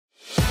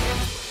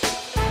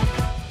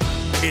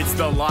It's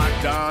the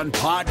Locked On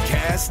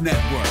Podcast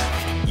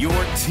Network, your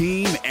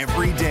team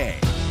every day.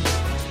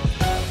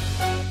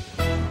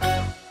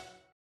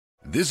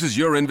 This is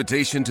your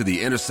invitation to the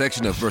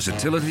intersection of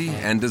versatility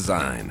and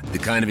design. The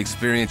kind of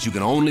experience you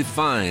can only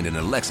find in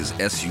a Lexus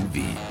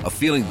SUV. A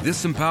feeling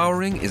this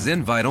empowering is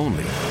invite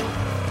only.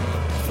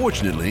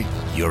 Fortunately,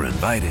 you're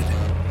invited.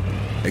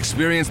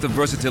 Experience the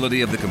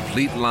versatility of the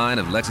complete line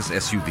of Lexus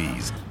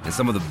SUVs and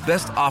some of the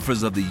best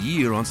offers of the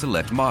year on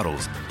select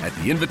models at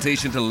the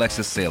Invitation to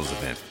Lexus sales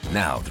event,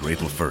 now through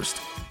April 1st.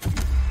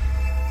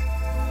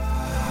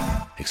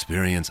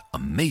 Experience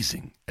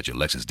amazing at your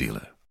Lexus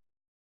dealer.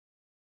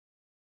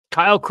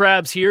 Kyle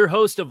Krabs here,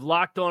 host of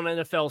Locked On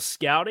NFL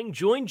Scouting.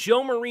 Join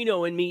Joe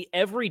Marino and me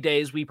every day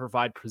as we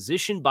provide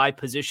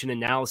position-by-position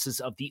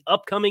analysis of the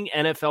upcoming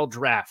NFL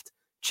Draft.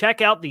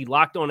 Check out the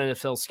Locked On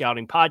NFL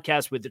Scouting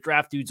podcast with the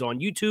Draft Dudes on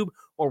YouTube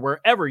or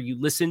wherever you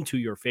listen to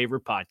your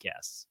favorite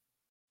podcasts.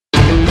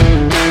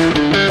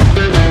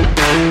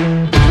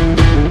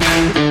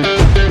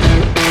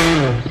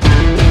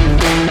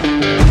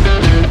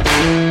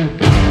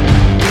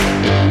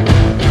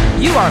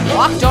 You are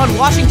Locked On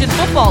Washington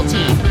Football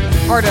Team,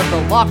 part of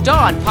the Locked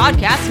On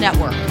Podcast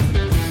Network.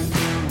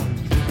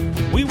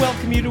 We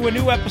welcome you to a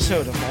new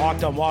episode of the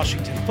Locked On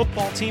Washington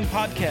Football Team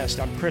podcast.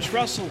 I'm Chris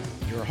Russell,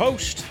 your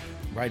host,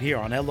 right here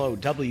on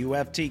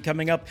LOWFT.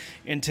 Coming up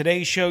in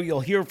today's show,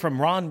 you'll hear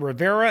from Ron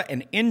Rivera,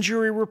 an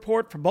injury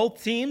report for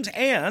both teams,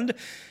 and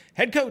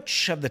head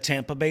coach of the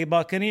Tampa Bay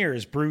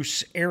Buccaneers,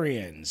 Bruce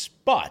Arians.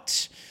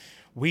 But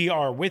we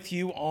are with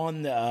you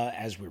on,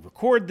 as we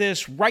record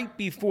this, right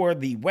before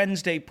the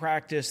Wednesday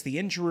practice. The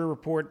injury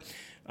report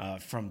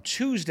from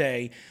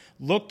Tuesday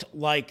looked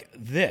like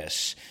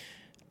this.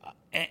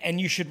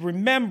 And you should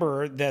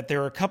remember that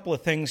there are a couple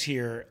of things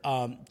here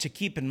to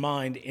keep in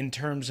mind in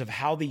terms of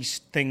how these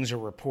things are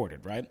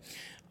reported, right?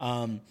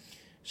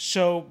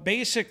 So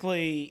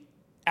basically,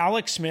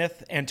 Alex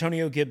Smith,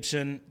 Antonio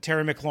Gibson,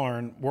 Terry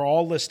McLaurin were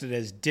all listed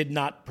as did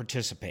not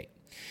participate.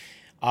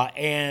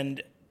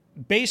 And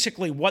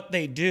basically what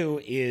they do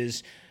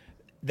is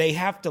they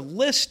have to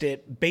list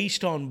it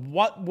based on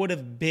what would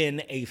have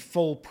been a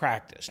full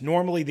practice.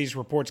 Normally, these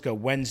reports go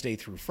Wednesday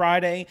through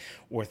Friday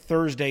or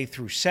Thursday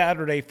through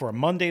Saturday for a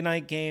Monday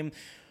night game.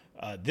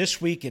 This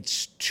week,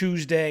 it's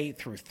Tuesday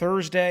through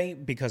Thursday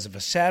because of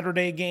a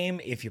Saturday game.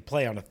 If you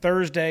play on a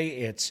Thursday,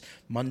 it's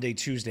Monday,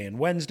 Tuesday, and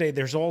Wednesday.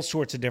 There's all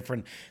sorts of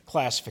different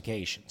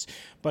classifications.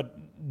 But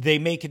they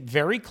make it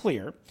very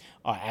clear,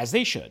 as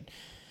they should,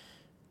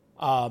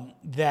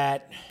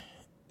 that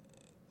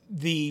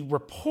the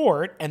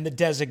report and the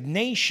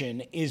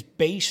designation is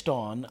based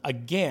on,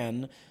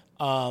 again,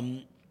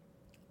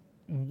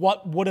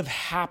 what would have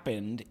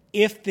happened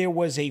if there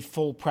was a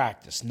full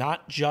practice,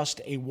 not just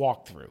a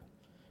walkthrough.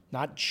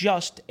 Not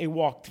just a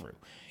walkthrough.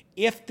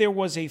 If there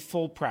was a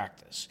full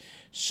practice.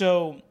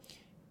 So,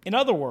 in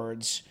other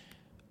words,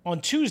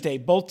 on Tuesday,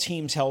 both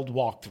teams held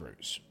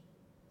walkthroughs.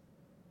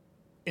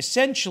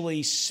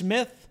 Essentially,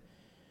 Smith,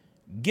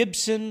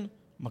 Gibson,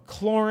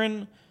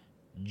 McLaurin,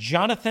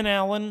 Jonathan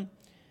Allen,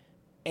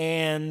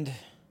 and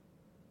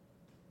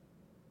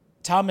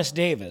Thomas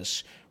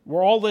Davis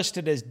were all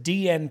listed as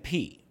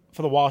DNP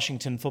for the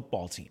Washington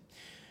Football Team.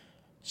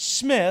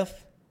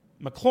 Smith,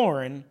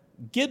 McLaurin,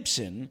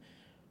 Gibson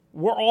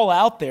were all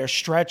out there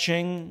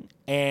stretching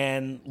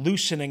and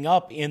loosening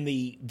up in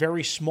the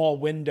very small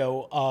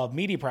window of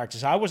media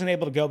practice. I wasn't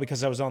able to go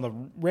because I was on the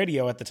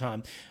radio at the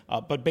time,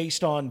 but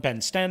based on Ben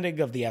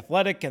Standig of The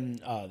Athletic and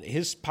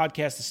his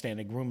podcast, the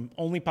Standing Room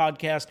Only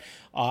podcast,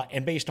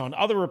 and based on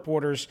other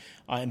reporters,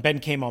 and Ben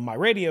came on my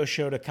radio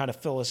show to kind of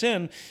fill us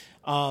in,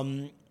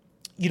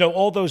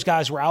 all those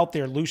guys were out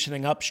there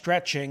loosening up,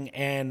 stretching,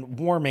 and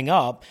warming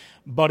up,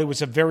 but it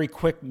was a very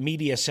quick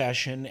media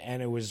session,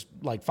 and it was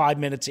like 5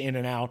 minutes in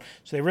and out,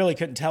 so they really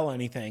couldn't tell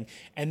anything.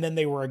 And then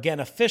they were, again,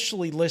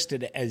 officially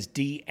listed as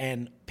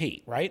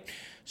DNP, right?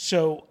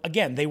 So,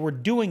 again, they were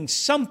doing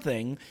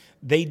something.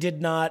 They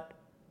did not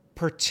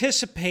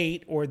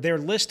participate, or they're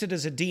listed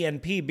as a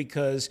DNP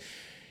because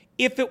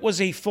if it was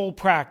a full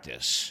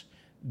practice,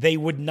 they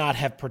would not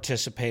have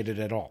participated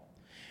at all.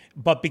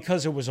 But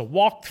because it was a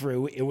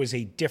walkthrough, it was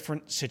a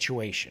different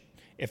situation,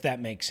 if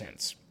that makes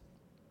sense.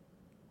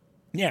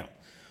 Now,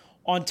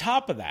 on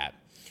top of that,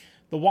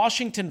 the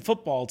Washington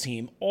Football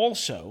Team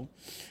also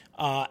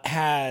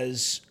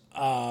has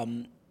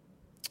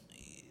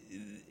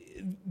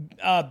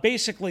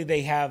basically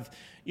they have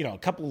a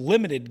couple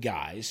limited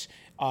guys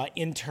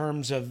in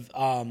terms of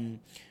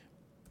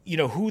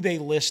who they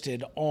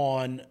listed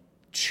on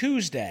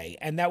Tuesday,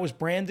 and that was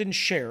Brandon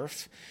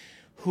Sheriff,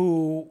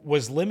 who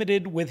was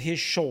limited with his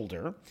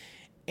shoulder,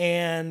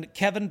 and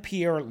Kevin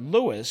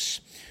Pierre-Louis,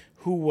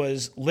 who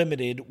was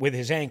limited with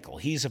his ankle.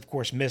 He's, of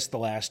course, missed the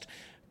last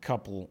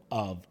couple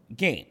of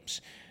games.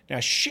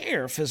 Now,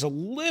 Sheriff is a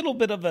little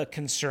bit of a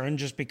concern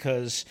just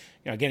because,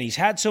 again, he's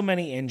had so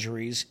many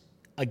injuries.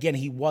 Again,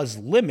 he was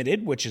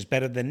limited, which is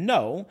better than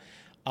no.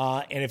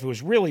 And if it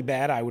was really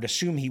bad, I would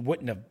assume he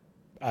would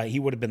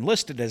have been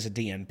listed as a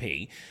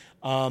DNP.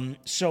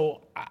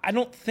 So I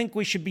don't think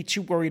we should be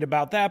too worried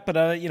about that. But,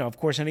 of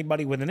course,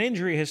 anybody with an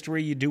injury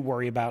history, you do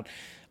worry about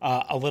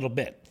a little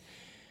bit.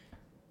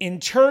 In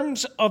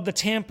terms of the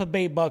Tampa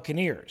Bay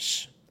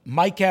Buccaneers,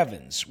 Mike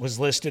Evans was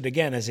listed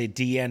again as a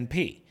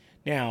DNP.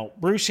 Now,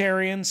 Bruce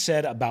Arians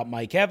said about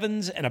Mike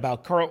Evans and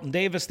about Carlton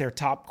Davis, their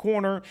top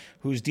corner,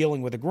 who's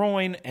dealing with a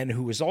groin and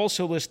who is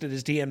also listed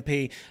as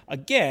DNP.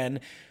 Again,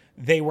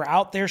 they were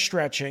out there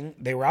stretching.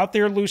 They were out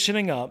there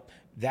loosening up.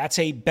 That's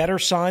a better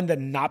sign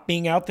than not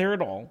being out there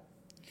at all.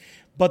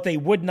 But they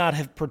would not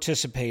have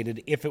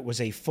participated if it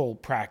was a full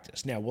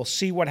practice. Now, we'll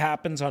see what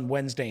happens on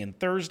Wednesday and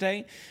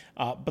Thursday.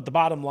 But the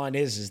bottom line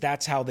is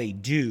that's how they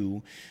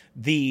do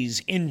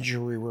these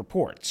injury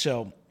reports.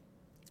 So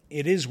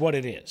it is what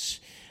it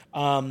is.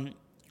 All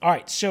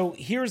right, so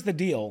here's the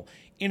deal.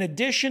 In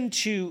addition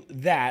to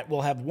that,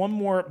 we'll have one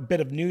more bit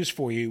of news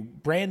for you.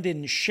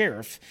 Brandon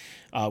Sheriff,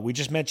 we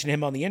just mentioned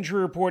him on the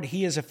injury report.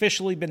 He has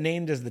officially been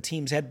named as the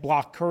team's Ed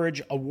Block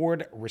Courage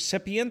Award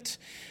recipient.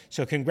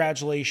 So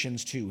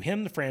congratulations to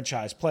him, the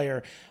franchise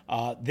player,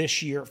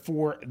 this year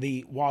for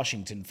the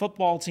Washington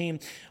football team.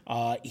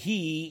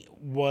 We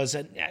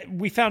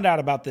found out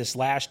about this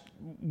last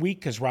week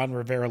because Ron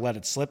Rivera let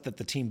it slip that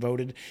the team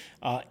voted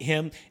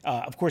him.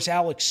 Of course,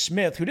 Alex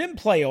Smith, who didn't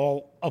play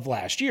all of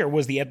last year,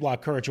 was the Ed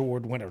Block Courage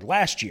Award winner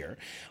last year.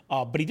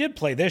 But he did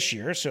play this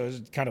year, so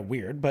it's kind of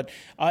weird. But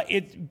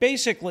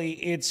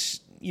it's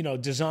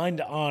designed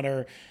to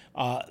honor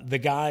the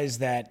guys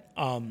that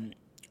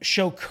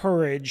show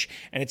courage,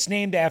 and it's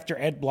named after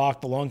Ed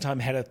Block, the longtime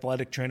head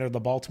athletic trainer of the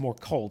Baltimore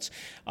Colts,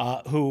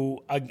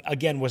 who,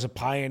 again, was a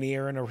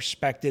pioneer and a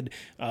respected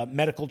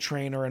medical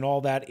trainer and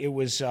all that. It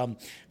was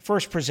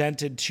first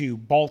presented to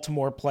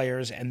Baltimore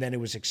players, and then it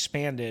was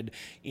expanded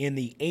in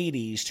the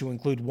 80s to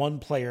include one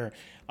player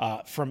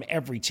from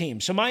every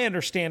team. So my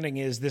understanding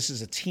is this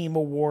is a team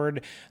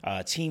award.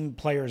 Team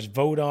players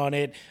vote on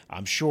it.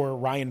 I'm sure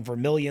Ryan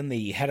Vermillion,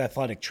 the head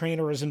athletic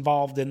trainer, is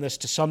involved in this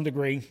to some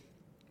degree.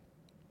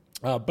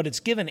 But it's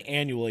given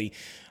annually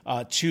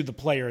to the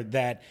player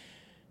that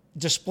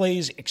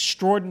displays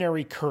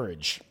extraordinary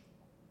courage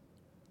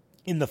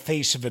in the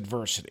face of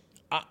adversity.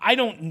 I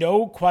don't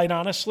know, quite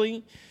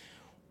honestly,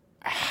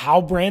 how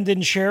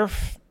Brandon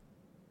Sheriff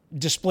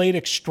displayed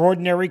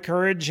extraordinary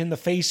courage in the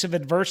face of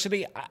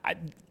adversity.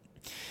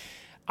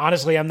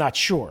 Honestly, I'm not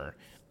sure.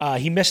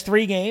 He missed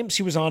 3 games.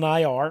 He was on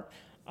IR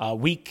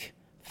week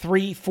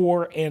 3,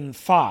 4, and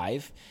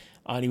 5.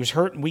 And he was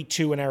hurt in week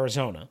 2 in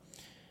Arizona.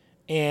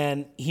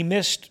 And he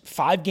missed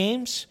 5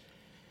 games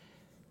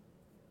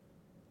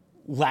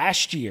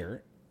last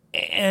year.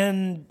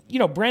 And,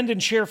 Brandon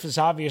Sheriff is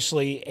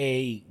obviously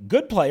a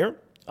good player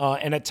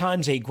and at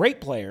times a great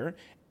player.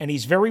 And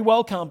he's very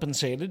well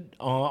compensated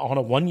on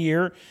a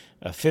 1-year,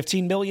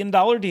 $15 million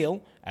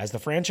deal as the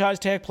franchise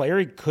tag player.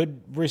 He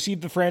could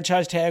receive the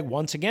franchise tag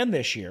once again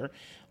this year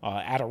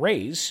at a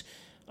raise.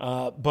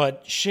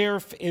 But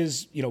Sheriff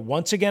is,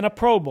 once again a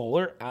Pro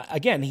Bowler.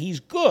 Again, he's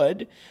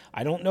good.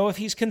 I don't know if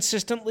he's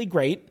consistently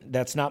great.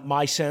 That's not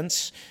my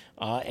sense.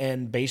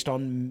 And based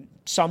on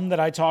some that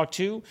I talk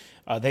to,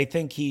 they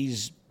think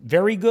he's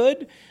very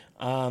good.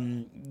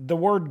 The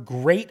word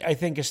great, I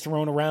think, is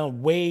thrown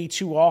around way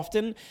too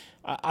often.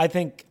 I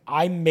think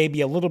I'm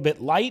maybe a little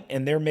bit light,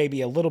 and they're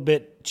maybe a little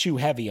bit too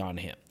heavy on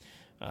him.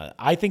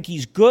 I think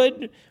he's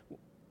good,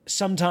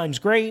 sometimes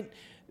great.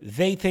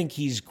 They think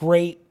he's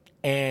great,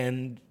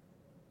 and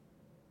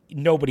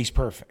nobody's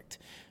perfect.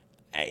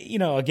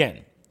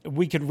 Again,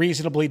 we could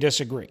reasonably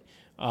disagree.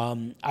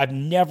 I've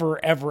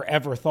never, ever,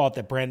 ever thought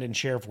that Brandon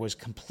Sheriff was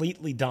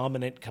completely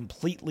dominant,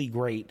 completely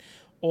great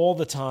all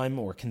the time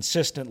or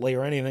consistently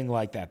or anything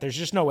like that. There's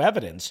just no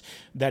evidence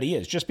that he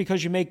is. Just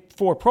because you make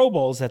 4 Pro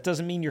Bowls, that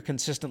doesn't mean you're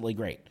consistently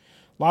great.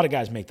 A lot of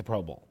guys make the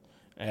Pro Bowl.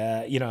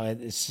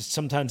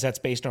 Sometimes that's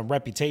based on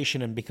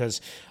reputation and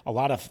because a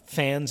lot of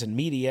fans and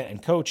media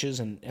and coaches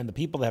and the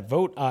people that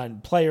vote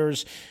on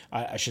players,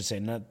 I should say,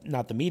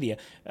 not the media,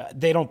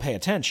 they don't pay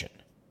attention,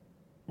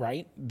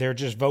 right? They're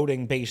just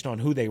voting based on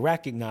who they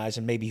recognize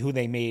and maybe who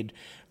they made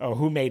or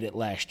who made it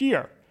last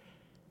year.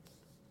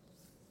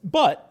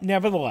 But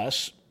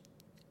nevertheless,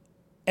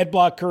 Ed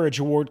Block Courage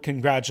Award,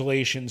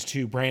 congratulations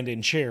to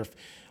Brandon Sheriff.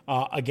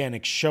 Again,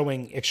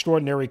 showing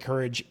extraordinary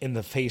courage in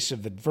the face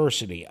of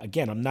adversity.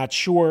 Again, I'm not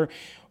sure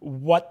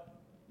what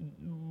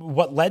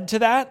led to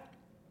that,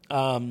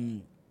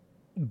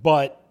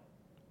 but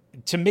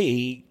to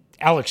me,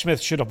 Alex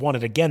Smith should have won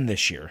it again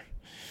this year,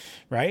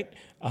 right?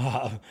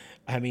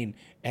 And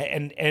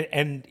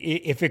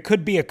if it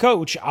could be a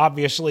coach,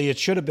 obviously it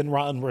should have been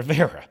Ron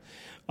Rivera,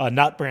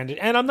 not Brandon.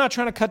 And I'm not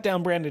trying to cut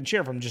down Brandon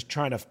Sheriff. I'm just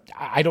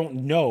I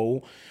don't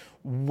know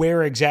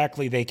where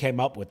exactly they came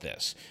up with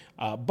this.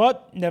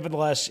 But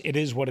nevertheless, it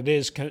is what it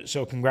is,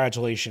 so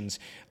congratulations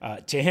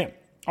to him.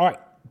 All right,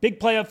 big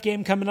playoff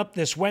game coming up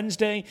this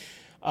Wednesday.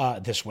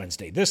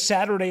 This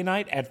Saturday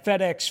night at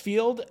FedEx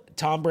Field,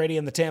 Tom Brady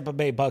and the Tampa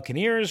Bay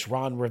Buccaneers,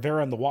 Ron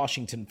Rivera and the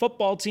Washington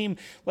football team.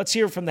 Let's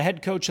hear from the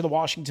head coach of the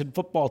Washington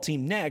football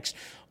team next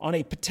on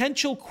a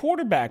potential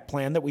quarterback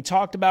plan that we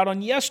talked about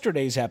on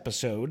yesterday's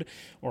episode,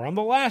 or on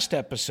the last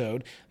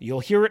episode. You'll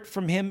hear it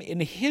from him in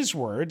his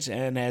words,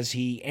 and as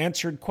he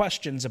answered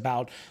questions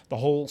about the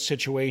whole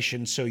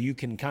situation, so you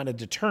can kind of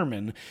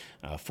determine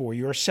for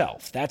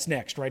yourself. That's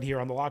next, right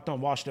here on the Locked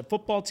On Washington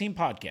Football Team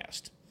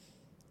podcast.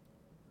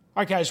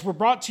 All right, guys, we're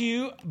brought to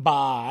you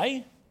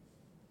by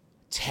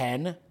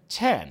 1010.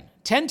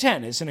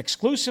 1010 is an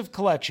exclusive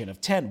collection of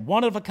 10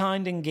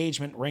 one-of-a-kind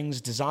engagement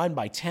rings designed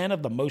by 10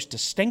 of the most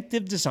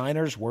distinctive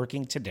designers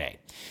working today.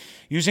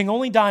 Using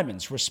only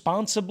diamonds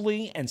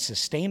responsibly and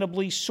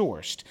sustainably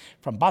sourced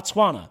from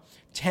Botswana,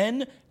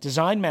 10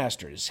 design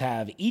masters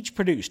have each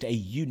produced a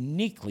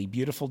uniquely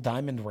beautiful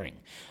diamond ring,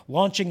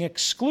 launching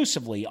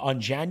exclusively on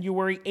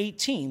January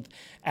 18th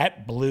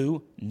at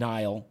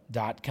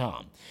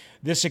BlueNile.com.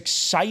 This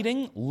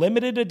exciting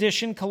limited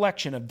edition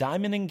collection of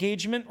diamond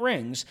engagement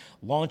rings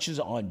launches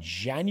on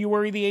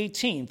January the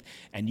 18th,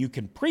 and you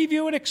can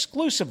preview it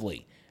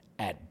exclusively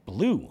at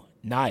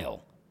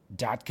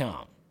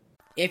BlueNile.com.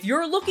 If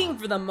you're looking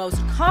for the most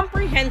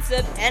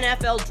comprehensive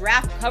NFL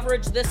draft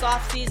coverage this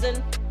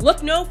offseason,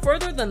 look no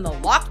further than the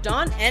Locked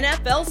On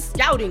NFL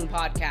Scouting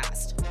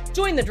Podcast.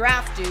 Join the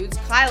draft dudes,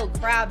 Kyle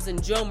Krabs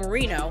and Joe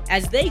Marino,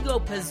 as they go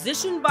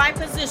position by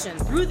position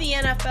through the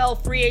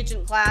NFL free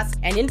agent class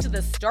and into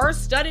the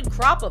star-studded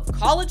crop of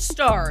college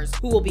stars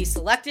who will be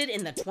selected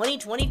in the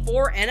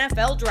 2024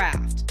 NFL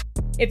Draft.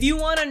 If you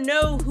want to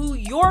know who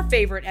your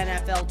favorite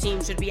NFL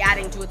team should be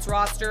adding to its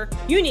roster,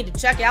 you need to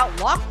check out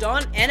Locked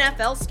On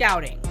NFL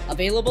Scouting,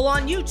 available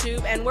on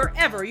YouTube and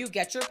wherever you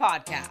get your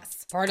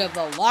podcasts. Part of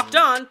the Locked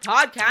On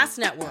Podcast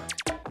Network,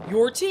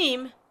 your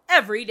team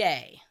every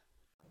day.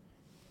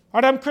 All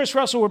right, I'm Chris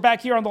Russell. We're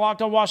back here on the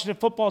Locked On Washington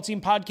Football Team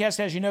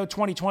podcast. As you know,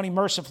 2020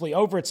 mercifully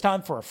over. It's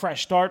time for a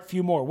fresh start,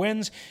 few more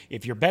wins.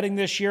 If you're betting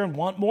this year and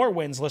want more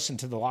wins, listen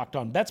to the Locked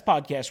On Bets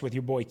podcast with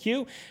your boy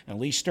Q and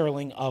Lee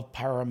Sterling of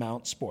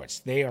Paramount Sports.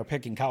 They are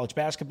picking college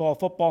basketball,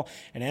 football,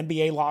 and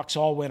NBA locks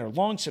all winter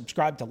long.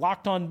 Subscribe to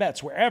Locked On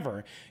Bets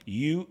wherever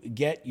you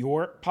get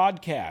your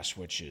podcasts,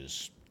 which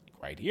is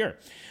right here.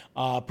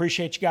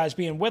 Appreciate you guys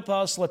being with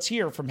us. Let's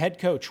hear from head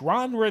coach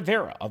Ron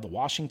Rivera of the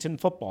Washington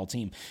football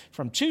team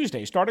from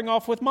Tuesday, starting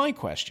off with my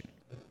question.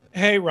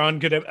 Hey, Ron.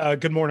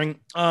 Good morning.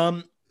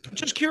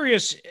 Just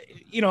curious,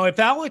 if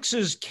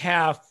Alex's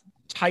calf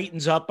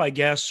tightens up, I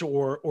guess,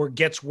 or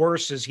gets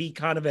worse, as he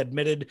kind of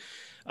admitted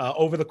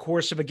over the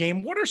course of a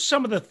game, what are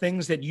some of the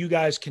things that you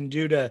guys can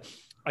do to,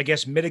 I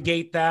guess,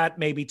 mitigate that,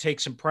 maybe take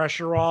some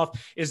pressure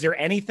off? Is there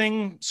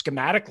anything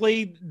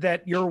schematically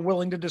that you're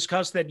willing to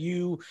discuss that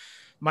you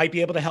might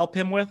be able to help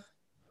him with?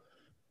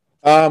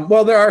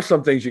 Well, there are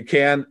some things you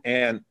can,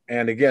 and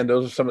again,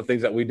 those are some of the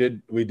things that we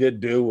did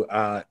do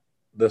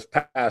this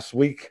past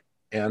week.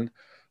 And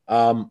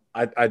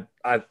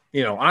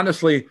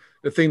honestly,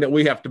 the thing that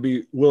we have to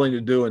be willing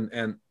to do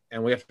and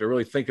we have to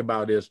really think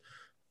about is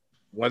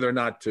whether or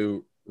not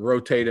to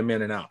rotate him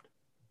in and out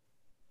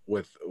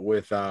with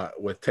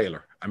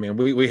Taylor. I mean,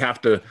 we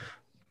have to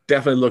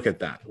definitely look at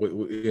that.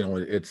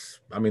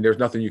 There's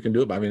nothing you can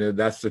do about it. I mean,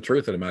 that's the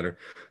truth of the matter.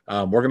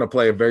 We're going to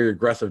play a very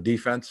aggressive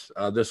defense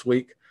this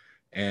week.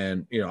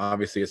 And,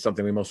 obviously it's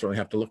something we most certainly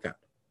have to look at.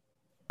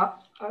 I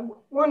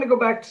wanted to go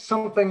back to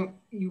something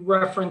you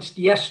referenced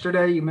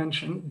yesterday. You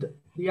mentioned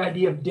the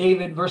idea of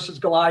David versus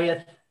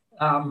Goliath.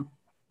 I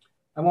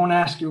won't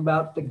ask you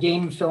about the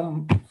game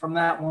film from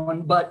that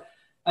one, but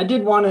I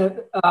did want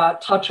to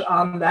touch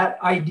on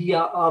that idea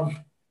of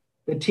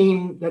the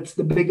team that's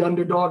the big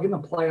underdog in the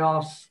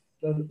playoffs,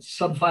 the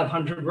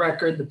sub-500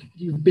 record.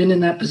 You've been in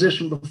that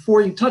position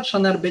before. You touched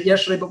on that a bit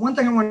yesterday, but one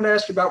thing I wanted to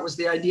ask you about was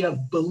the idea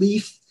of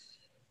belief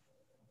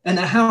and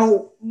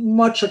how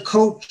much a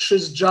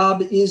coach's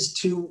job is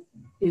to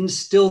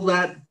instill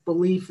that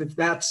belief. If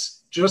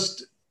that's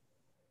just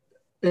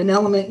an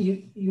element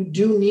you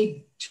do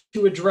need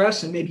to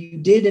address, and maybe you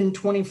did in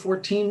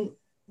 2014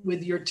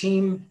 with your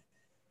team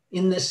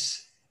in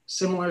this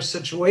similar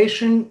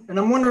situation. And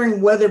I'm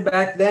wondering whether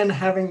back then,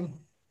 having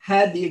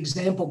had the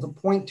example to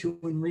point to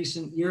in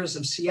recent years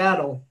of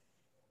Seattle,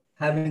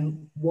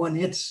 having won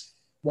its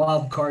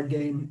wild card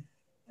game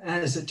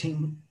as a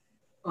team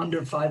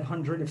under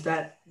 500, if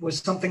that was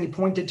something you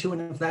pointed to,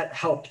 and if that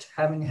helped,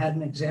 having had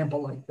an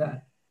example like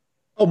that.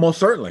 Oh, most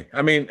certainly.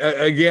 I mean,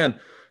 again,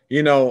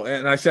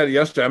 and I said it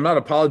yesterday, I'm not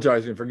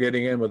apologizing for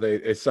getting in with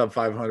a sub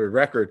 500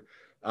 record.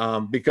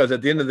 Because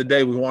at the end of the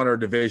day, we want our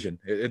division.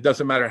 It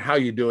doesn't matter how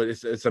you do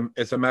it.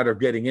 It's a matter of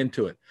getting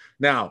into it.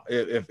 Now,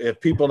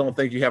 if people don't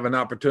think you have an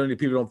opportunity,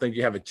 people don't think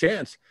you have a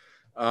chance,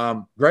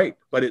 great.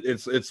 But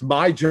it's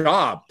my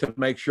job to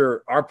make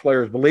sure our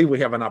players believe we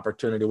have an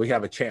opportunity, we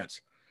have a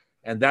chance.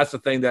 And that's the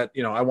thing that,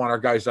 I want our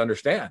guys to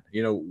understand.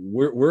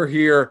 We're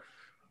here,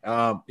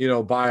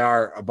 by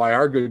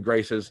our good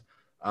graces,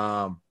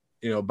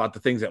 about the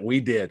things that we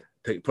did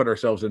to put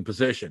ourselves in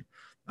position.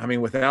 I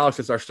mean, with Alex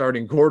as our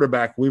starting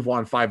quarterback, we've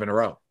won 5 in a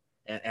row.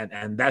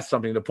 And that's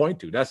something to point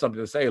to. That's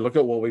something to say, look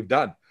at what we've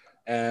done.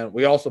 And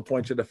we also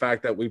point to the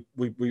fact that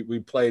we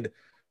played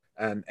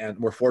and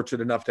we're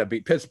fortunate enough to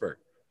beat Pittsburgh,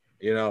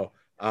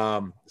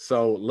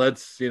 so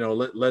let's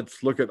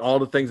look at all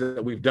the things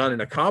that we've done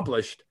and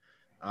accomplished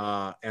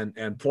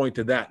and point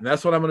to that. And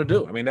that's what I'm going to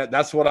do. I mean,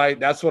 that's what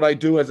I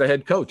do as a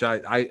head coach.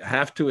 I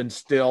have to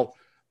instill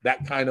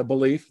that kind of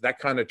belief, that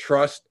kind of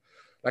trust,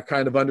 that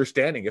kind of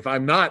understanding. If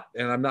I'm not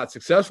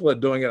successful at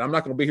doing it, I'm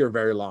not going to be here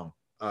very long.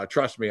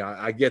 Trust me,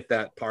 I get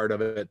that part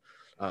of it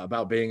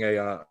about being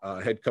a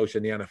head coach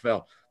in the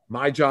NFL.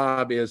 My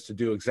job is to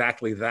do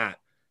exactly that.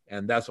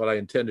 And that's what I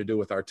intend to do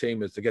with our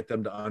team, is to get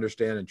them to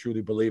understand and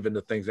truly believe in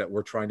the things that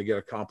we're trying to get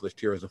accomplished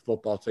here as a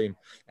football team,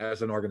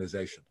 as an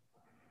organization.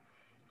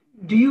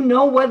 Do you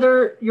know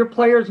whether your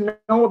players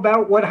know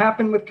about what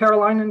happened with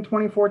Carolina in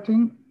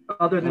 2014?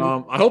 Other than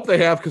I hope they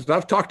have, because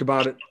I've talked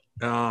about it,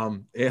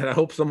 and I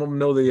hope some of them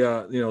know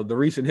the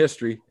recent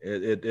history.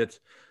 It's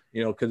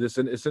because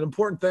it's an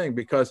important thing,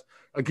 because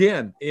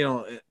again,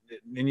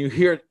 and you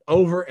hear it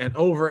over and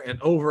over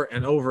and over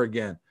and over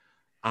again.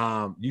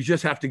 You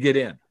just have to get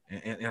in,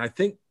 and I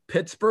think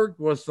Pittsburgh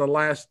was the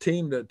last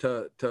team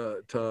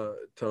to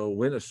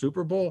win a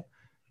Super Bowl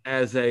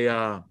as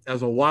a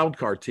wild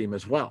card team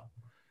as well.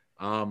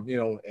 And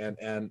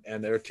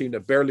they're a team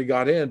that barely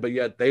got in, but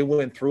yet they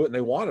went through it and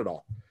they won it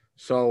all.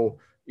 So,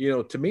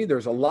 to me,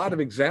 there's a lot of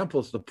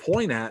examples to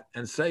point at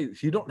and say,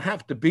 you don't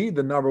have to be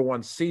the number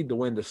one seed to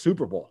win the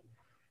Super Bowl.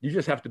 You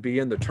just have to be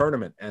in the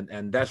tournament.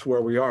 And that's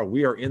where we are.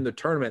 We are in the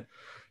tournament,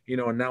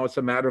 and now it's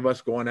a matter of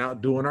us going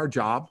out, doing our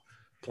job,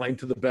 playing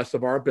to the best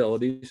of our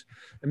abilities,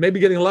 and maybe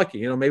getting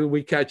lucky. Maybe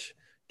we catch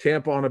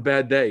Tampa on a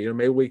bad day.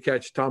 Maybe we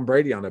catch Tom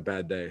Brady on a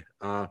bad day.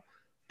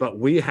 But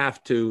we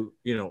have to,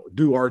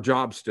 do our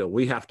job still.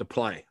 We have to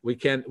play. We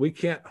can't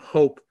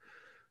hope,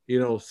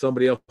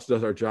 somebody else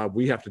does our job.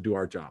 We have to do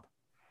our job.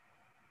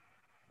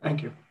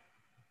 Thank you.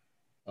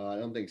 I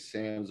don't think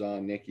Sam's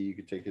on. Nikki, you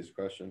could take his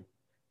question.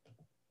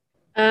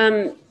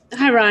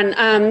 Hi,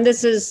 Ron.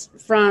 This is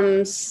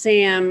from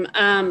Sam.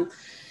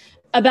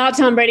 About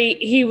Tom Brady,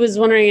 he was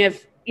wondering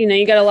if,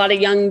 you got a lot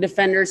of young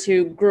defenders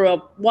who grew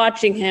up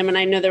watching him. And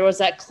I know there was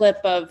that clip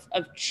of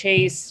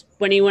Chase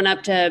when he went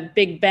up to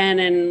Big Ben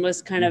and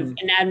was kind of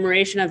in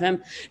admiration of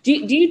him. Do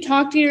you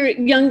talk to your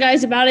young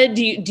guys about it?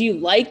 Do you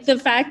like the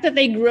fact that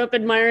they grew up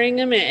admiring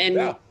him and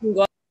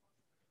go?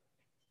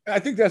 I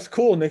think that's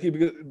cool,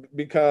 Nikki,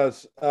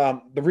 because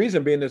the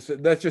reason being is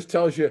that just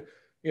tells you,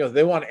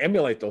 they want to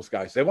emulate those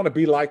guys. They want to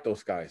be like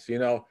those guys,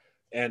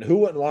 and who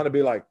wouldn't want to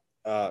be like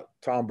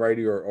Tom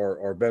Brady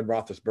or Ben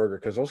Roethlisberger,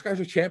 because those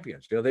guys are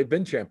champions. They've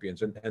been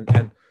champions,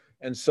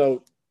 and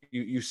so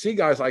you see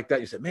guys like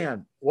that. You say,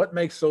 man, what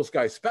makes those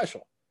guys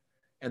special?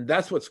 And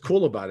that's what's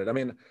cool about it. I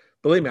mean,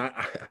 believe me,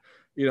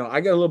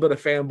 I get a little bit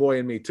of fanboy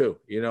in me too.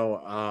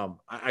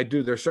 I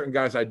do. There's certain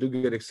guys I do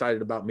get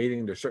excited about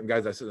meeting. There's certain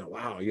guys I say,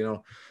 wow,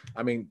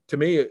 I mean, to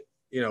me,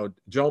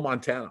 Joe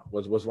Montana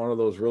was one of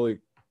those really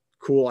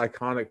cool,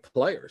 iconic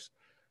players.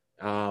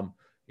 And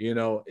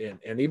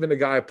even the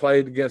guy I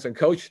played against and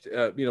coached,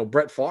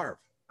 Brett Favre.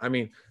 I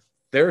mean,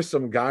 there's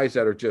some guys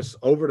that are just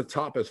over the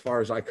top as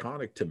far as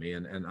iconic to me.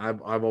 And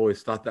I've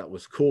always thought that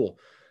was cool.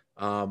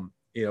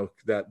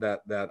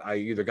 That I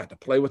either got to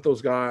play with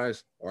those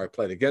guys or I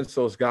played against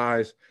those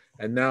guys.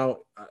 And now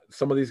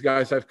some of these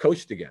guys I've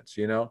coached against,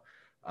 and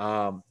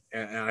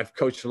I've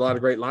coached a lot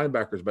of great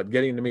linebackers, but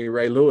getting to meet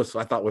Ray Lewis,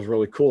 I thought was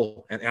really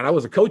cool. And I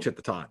was a coach at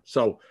the time.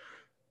 So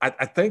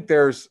I think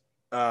there's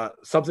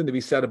something to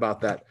be said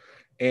about that.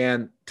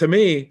 And to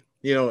me,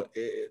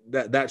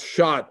 that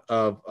shot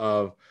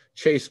of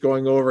Chase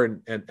going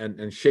over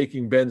and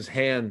shaking Ben's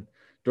hand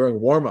during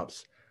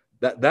warmups,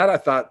 that I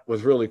thought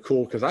was really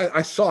cool, because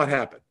I saw it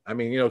happen. I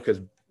mean,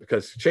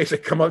 because Chase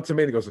had come up to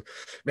me and he goes,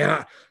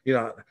 man,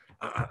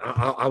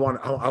 I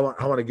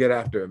want to get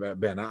after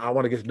Ben. I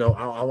want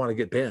to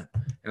get Ben.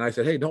 And I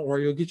said, hey, don't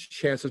worry, you'll get your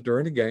chances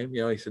during the game.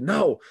 He said,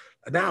 no,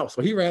 now.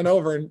 So he ran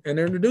over and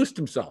introduced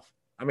himself.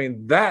 I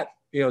mean, that,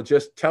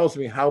 just tells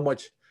me how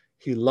much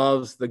he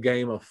loves the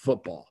game of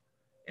football.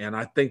 And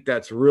I think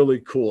that's really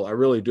cool. I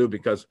really do,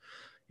 because,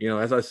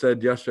 as I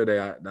said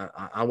yesterday,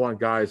 I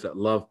want guys that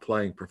love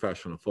playing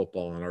professional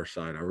football on our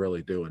side. I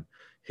really do. And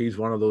he's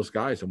one of those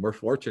guys. And we're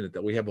fortunate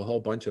that we have a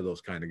whole bunch of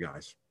those kind of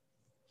guys.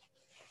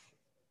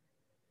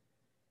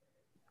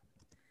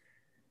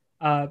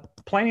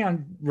 Planning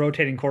on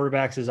rotating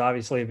quarterbacks is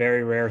obviously a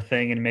very rare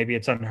thing, and maybe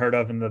it's unheard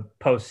of in the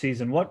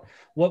postseason.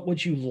 What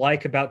would you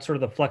like about sort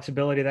of the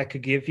flexibility that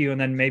could give you, and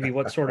then maybe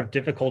what sort of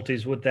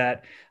difficulties would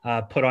that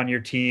put on your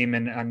team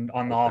and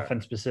on the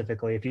offense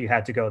specifically if you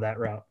had to go that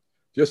route?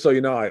 Just so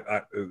you know,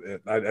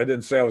 I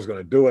didn't say I was going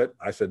to do it.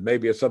 I said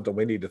maybe it's something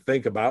we need to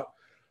think about,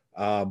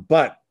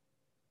 but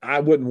I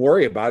wouldn't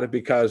worry about it,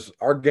 because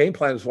our game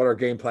plan is what our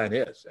game plan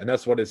is, and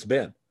that's what it's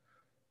been.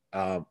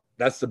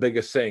 That's the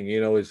biggest thing,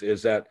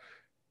 is that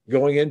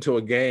going into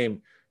a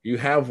game, you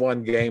have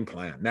one game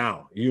plan.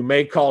 Now, you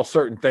may call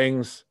certain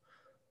things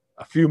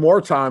a few more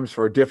times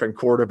for a different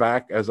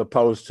quarterback as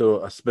opposed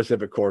to a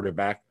specific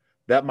quarterback.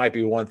 That might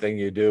be one thing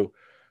you do.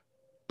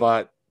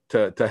 But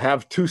to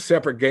have two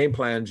separate game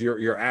plans,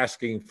 you're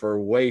asking for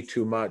way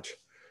too much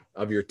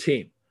of your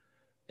team.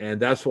 And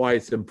that's why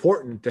it's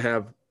important to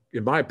have,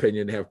 in my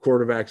opinion, to have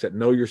quarterbacks that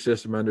know your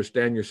system,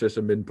 understand your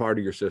system, been part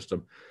of your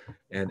system.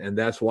 And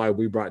that's why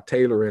we brought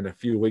Taylor in a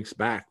few weeks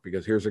back,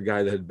 because here's a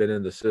guy that had been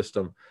in the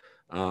system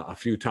a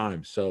few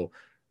times. So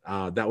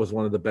that was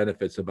one of the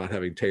benefits about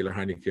having Taylor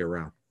Heineke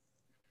around.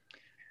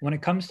 When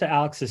it comes to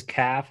Alex's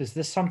calf, is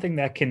this something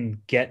that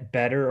can get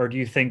better, or do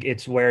you think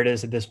it's where it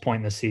is at this point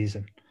in the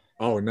season?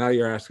 Oh, now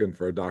you're asking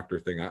for a doctor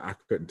thing. I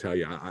couldn't tell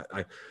you.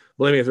 I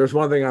believe me, if there's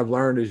one thing I've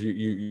learned is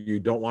you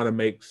don't want to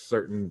make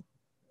certain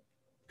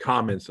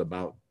comments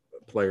about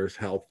players'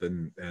 health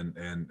and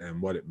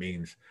what it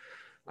means.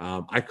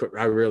 I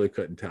really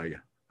couldn't tell you.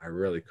 I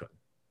really couldn't.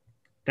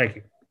 Thank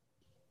you.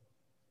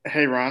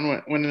 Hey,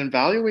 Ron, when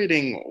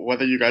evaluating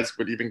whether you guys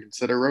would even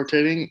consider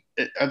rotating,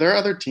 are there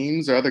other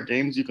teams or other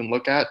games you can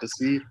look at to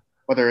see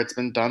whether it's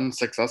been done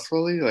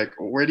successfully? Like,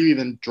 where do you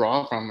even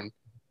draw from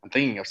when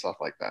thinking of stuff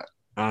like that?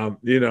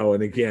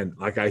 And again,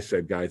 like I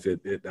said, guys,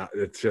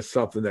 it's just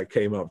something that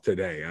came up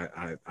today.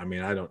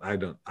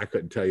 I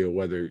couldn't tell you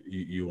whether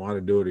you want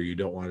to do it or you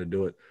don't want to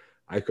do it.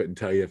 I couldn't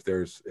tell you if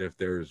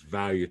there's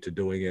value to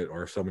doing it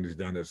or if somebody's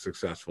done it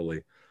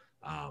successfully.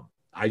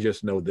 I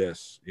just know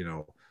this,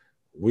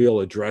 we'll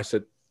address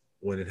it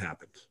when it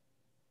happens.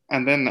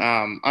 And then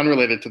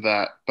unrelated to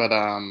that, but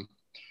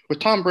with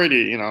Tom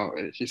Brady,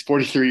 he's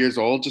 43 years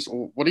old. Just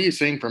what are you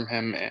seeing from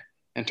him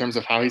in terms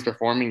of how he's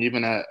performing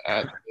even at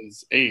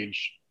his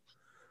age?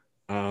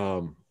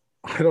 I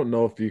don't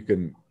know if you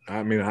can –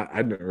 I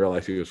didn't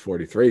realize he was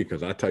 43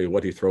 because I tell you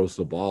what, he throws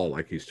the ball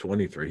like he's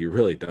 23. He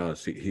really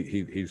does.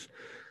 He's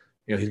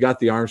got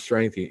the arm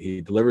strength.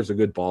 He delivers a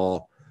good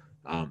ball.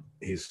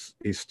 He's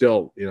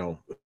still,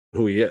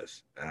 who he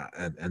is.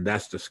 And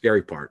that's the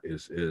scary part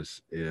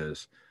is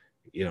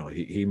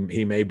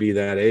he may be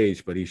that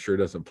age, but he sure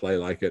doesn't play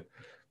like it.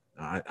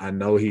 I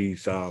know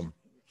he's, when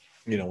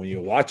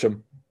you watch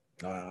him,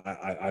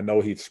 I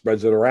know he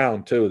spreads it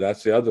around too.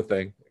 That's the other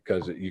thing,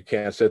 because you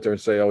can't sit there and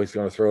say, oh, he's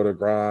going to throw to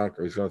Gronk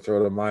or he's going to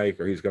throw to Mike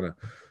or he's going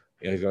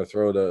to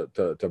throw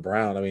to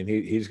Brown. I mean,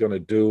 he's going to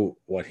do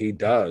what he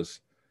does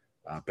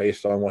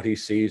based on what he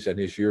sees and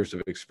his years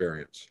of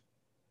experience.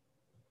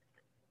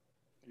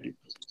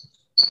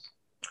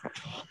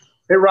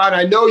 Hey, Ron,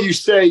 I know you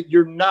say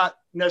you're not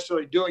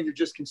necessarily doing, you're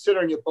just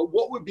considering it, but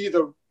what would be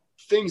the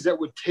things that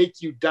would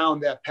take you down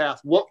that path?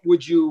 What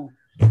would you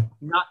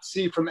not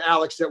see from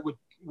Alex that would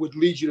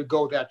lead you to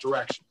go that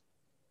direction?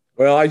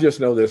 Well, I just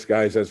know this,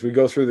 guys, as we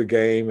go through the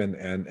game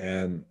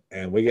and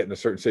we get into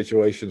certain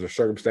situations or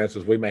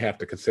circumstances, we may have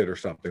to consider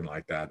something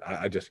like that.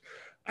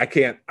 I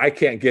can't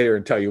get here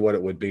and tell you what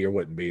it would be or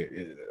wouldn't be.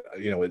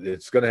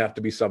 It's going to have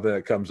to be something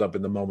that comes up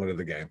in the moment of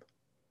the game.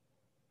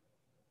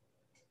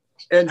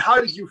 And how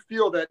did you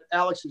feel that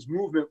Alex's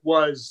movement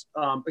was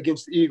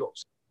against the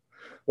Eagles?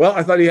 Well,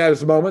 I thought he had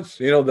his moments.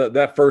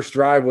 That first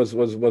drive was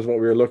what we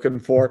were looking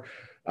for.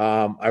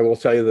 I will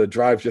tell you the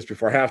drive just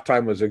before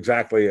halftime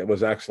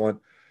was excellent.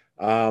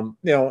 And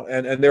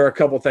there are a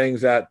couple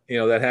things that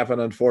happened,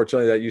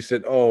 unfortunately, that you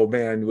said, oh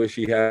man, wish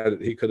he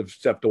could have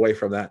stepped away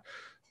from that.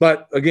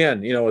 But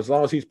again, as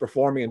long as he's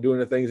performing and doing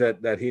the things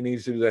that he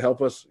needs to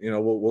help us,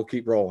 we'll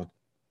keep rolling.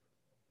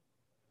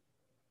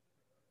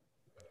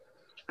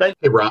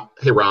 Hey,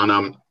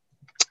 Ron.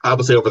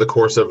 Obviously, over the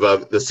course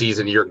of the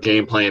season, you're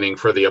game planning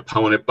for the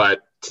opponent,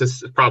 but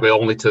probably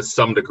only to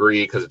some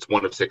degree, because it's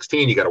 1 of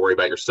 16. You got to worry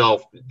about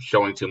yourself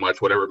showing too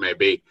much, whatever it may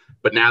be.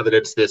 But now that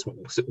it's this,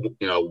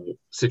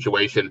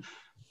 situation,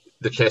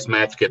 the chess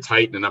match gets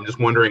heightened. And I'm just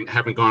wondering,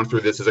 having gone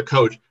through this as a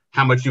coach,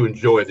 how much you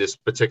enjoy this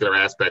particular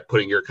aspect,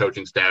 putting your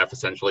coaching staff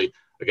essentially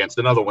against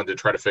another one to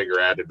try to figure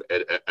out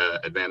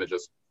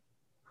advantages.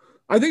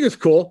 I think it's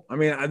cool. I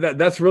mean,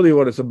 that's really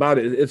what it's about.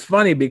 It's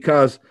funny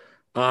because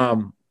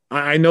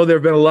I know there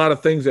have been a lot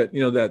of things that,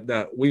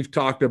 that we've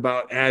talked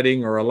about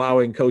adding or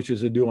allowing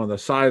coaches to do on the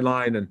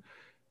sideline.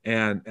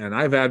 And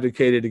I've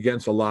advocated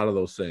against a lot of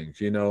those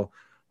things,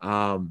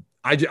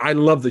 I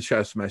love the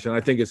chess match and I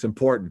think it's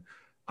important.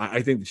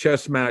 I think the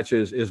chess match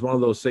is one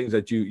of those things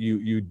that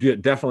you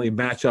definitely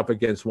match up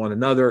against one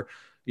another.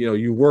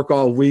 You work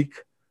all week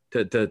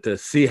to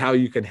see how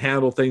you can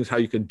handle things, how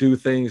you can do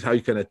things, how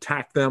you can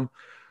attack them.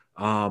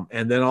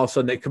 And then all of a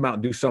sudden they come out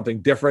and do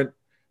something different.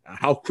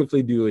 How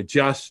quickly do you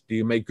adjust? Do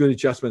you make good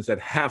adjustments at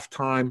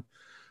halftime?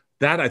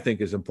 That I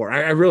think is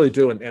important. I really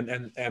do.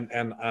 And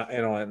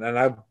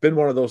I've been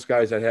one of those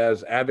guys that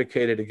has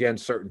advocated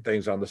against certain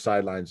things on the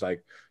sidelines,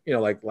 like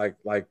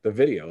the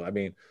video. I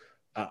mean,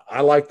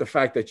 I like the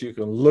fact that you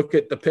can look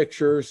at the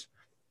pictures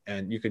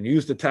and you can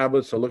use the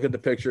tablets to look at the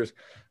pictures.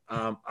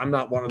 I'm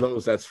not one of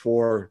those that's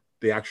for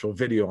the actual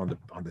video on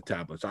the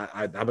tablets.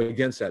 I'm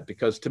against that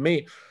because to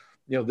me,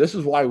 this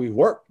is why we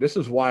work. This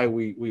is why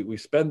we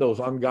spend those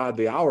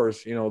ungodly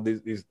hours,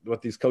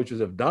 what these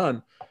coaches have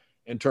done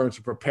in terms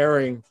of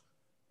preparing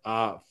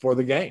for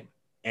the game.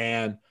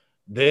 And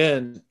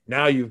then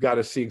now you've got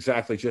to see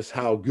exactly just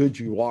how good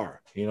you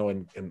are,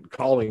 in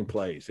calling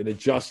plays and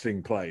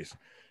adjusting plays.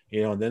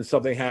 and then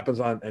something happens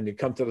and you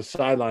come to the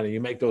sideline and you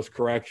make those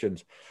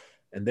corrections,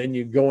 and then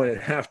you go in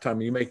at halftime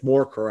and you make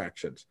more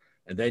corrections,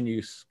 and then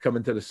you come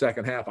into the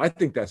second half. I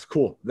think that's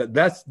cool.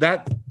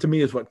 That to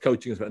me is what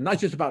coaching is about. Not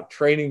just about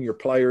training your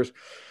players,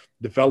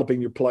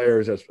 developing your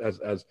players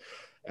as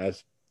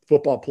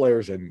football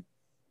players and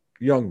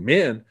young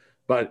men,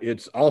 but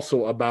it's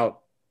also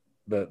about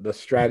the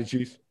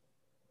strategies,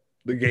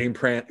 the game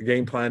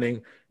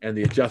planning, and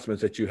the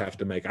adjustments that you have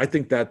to make. I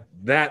think that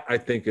I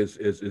think is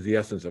the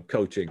essence of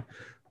coaching,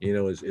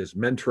 is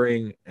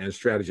mentoring and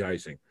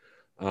strategizing.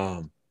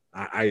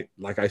 I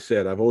like I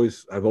said, I've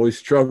always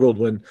struggled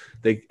when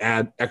they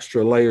add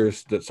extra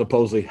layers that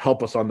supposedly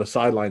help us on the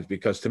sidelines,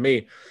 because to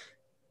me,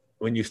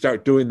 when you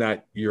start doing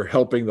that, you're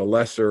helping the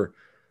lesser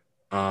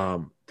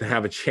to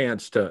have a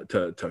chance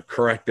to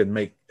correct and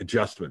make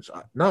adjustments.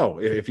 No,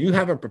 if you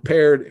haven't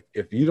prepared,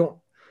 if you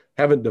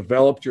haven't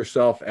developed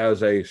yourself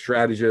as a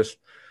strategist,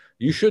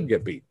 you should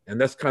get beat. And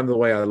that's kind of the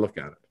way I look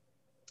at it.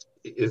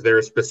 Is there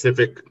a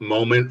specific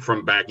moment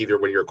from back either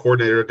when your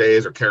coordinator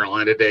days or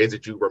Carolina days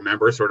that you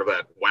remember sort of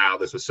that, wow,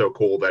 this was so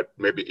cool, that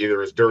maybe either it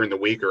was during the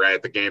week or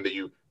at the game that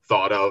you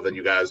thought of and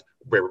you guys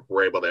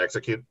were able to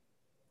execute?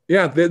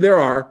 Yeah, there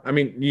are. I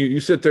mean, you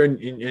sit there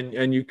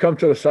and you come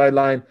to the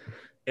sideline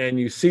and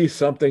you see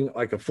something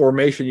like a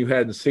formation you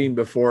hadn't seen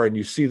before, and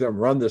you see them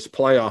run this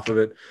play off of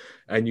it,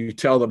 and you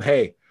tell them,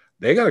 hey,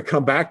 they got to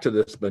come back to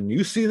this. But when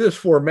you see this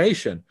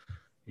formation,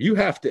 you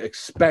have to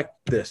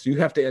expect this. You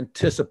have to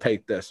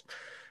anticipate this.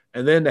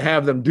 And then to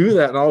have them do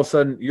that, and all of a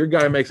sudden your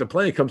guy makes a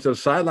play, he comes to the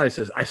sideline and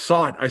says, I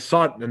saw it.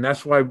 And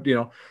that's why,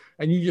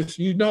 and you just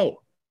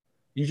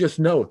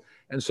know.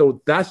 And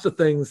so that's the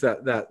things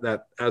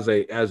that as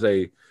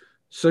a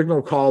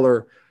signal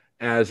caller,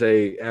 as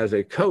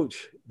a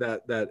coach,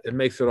 that it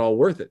makes it all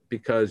worth it,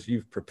 because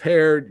you've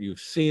prepared, you've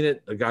seen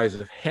it, the guys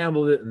have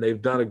handled it, and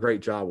they've done a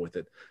great job with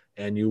it,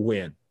 and you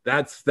win.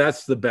 That's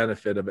the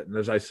benefit of it. And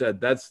as I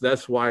said,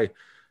 that's why,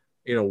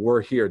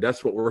 we're here.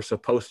 That's what we're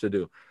supposed to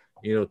do.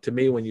 To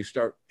me, when you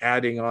start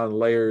adding on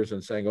layers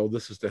and saying, oh,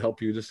 this is to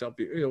help you,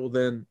 well,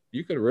 then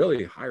you can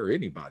really hire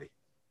anybody.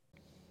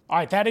 All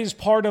right, that is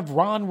part of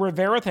Ron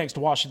Rivera. Thanks to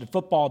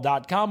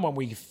WashingtonFootball.com. When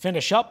we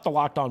finish up the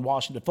Locked On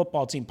Washington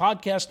Football Team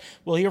podcast,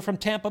 we'll hear from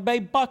Tampa Bay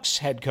Bucks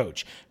head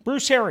coach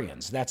Bruce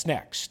Arians. That's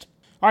next.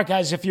 All right,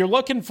 guys, if you're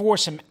looking for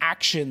some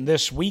action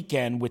this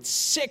weekend with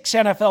 6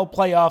 NFL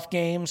playoff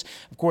games,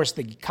 of course,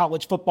 the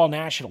College Football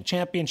National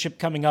Championship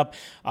coming up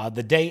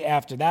the day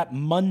after that,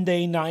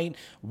 Monday night,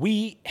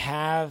 we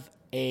have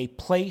a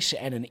place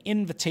and an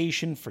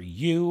invitation for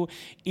you.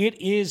 It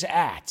is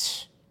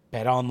at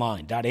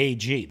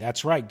betonline.ag.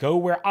 That's right. Go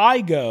where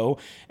I go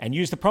and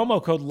use the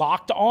promo code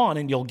Locked On,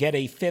 and you'll get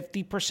a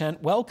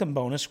 50% welcome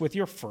bonus with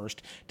your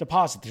first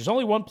deposit. There's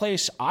only one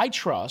place I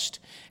trust,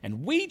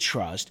 and we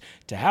trust,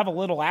 to have a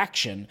little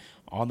action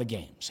on the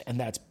games, and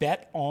that's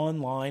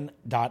betonline.ag.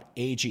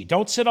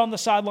 Don't sit on the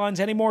sidelines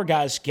anymore,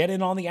 guys. Get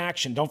in on the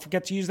action. Don't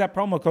forget to use that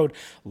promo code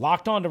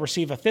Locked On to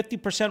receive a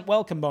 50%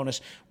 welcome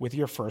bonus with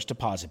your first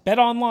deposit.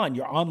 BetOnline,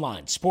 your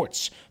online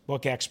sports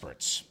book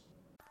experts.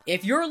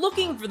 If you're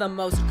looking for the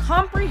most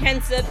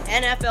comprehensive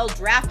NFL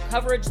draft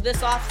coverage this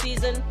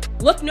offseason,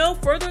 look no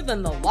further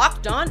than the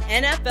Locked On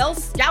NFL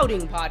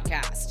Scouting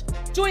Podcast.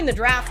 Join the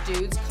draft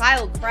dudes,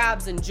 Kyle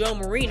Krabs and Joe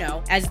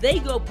Marino, as they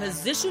go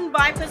position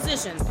by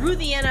position through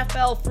the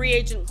NFL free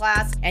agent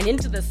class and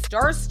into the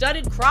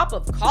star-studded crop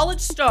of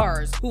college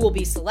stars who will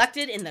be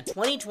selected in the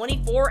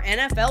 2024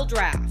 NFL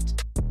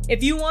Draft.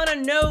 If you want to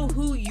know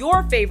who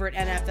your favorite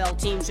NFL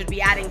team should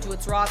be adding to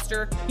its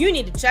roster, you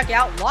need to check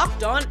out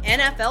Locked On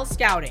NFL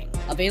Scouting,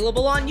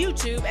 available on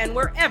YouTube and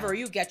wherever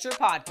you get your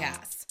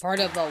podcasts. Part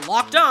of the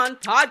Locked On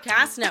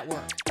Podcast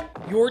Network,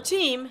 your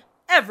team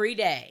every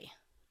day.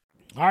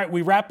 All right,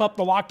 we wrap up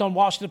the Locked On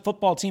Washington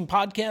Football Team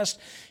podcast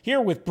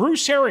here with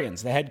Bruce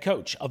Arians, the head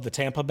coach of the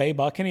Tampa Bay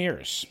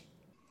Buccaneers.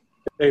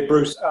 Hey,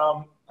 Bruce.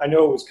 I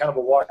know it was kind of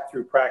a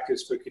walkthrough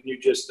practice, but can you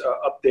just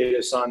update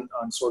us on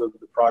sort of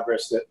the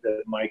progress that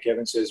Mike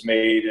Evans has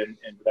made, and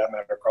for that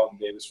matter, Carlton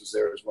Davis was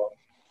there as well?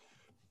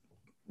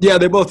 Yeah,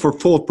 they both were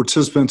full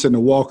participants in the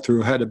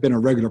walkthrough. Had it been a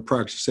regular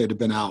practice, they'd have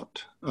been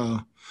out.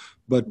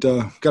 But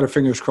got our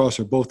fingers crossed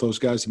for both those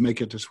guys to make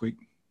it this week.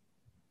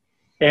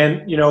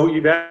 And,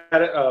 you've had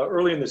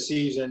early in the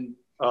season,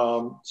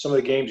 some of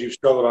the games you've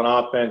struggled on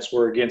offense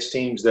were against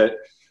teams that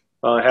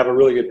have a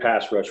really good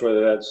pass rush,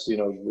 whether that's,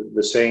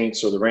 the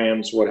Saints or the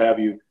Rams, what have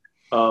you.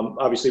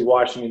 Obviously,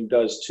 Washington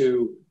does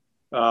too.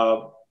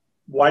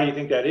 Why do you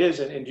think that is?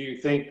 And do you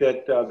think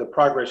that the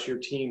progress your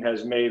team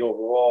has made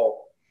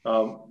overall,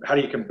 how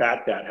do you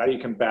combat that? How do you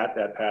combat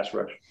that pass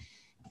rush?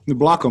 You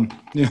block them.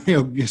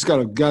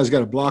 Guys got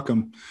to block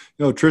them.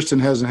 Tristan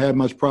hasn't had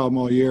much problem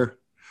all year.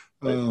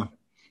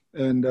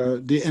 And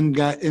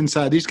the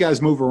inside, these guys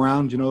move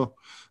around,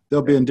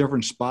 they'll be in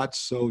different spots.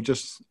 So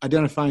just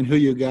identifying who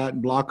you got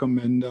and block them.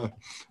 And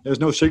there's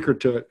no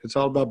secret to it. It's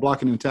all about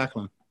blocking and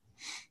tackling.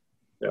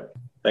 Yeah.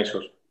 Thanks,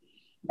 Coach.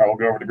 All right, we'll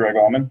go over to Greg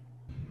Allman.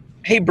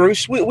 Hey,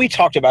 Bruce, we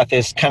talked about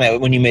this kind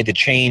of when you made the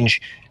change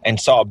and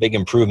saw a big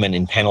improvement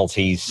in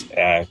penalties,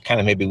 kind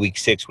of maybe week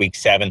 6, week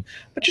 7.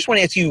 But just want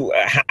to ask you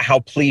how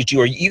pleased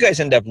you are. You guys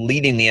end up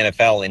leading the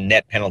NFL in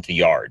net penalty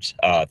yards,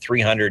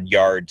 300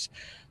 yards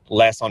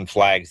less on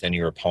flags than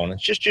your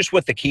opponents. Just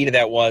what the key to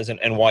that was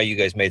and why you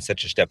guys made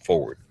such a step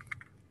forward.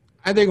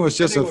 I think it was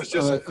just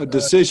a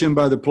decision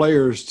by the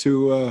players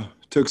to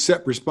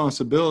accept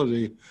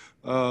responsibility.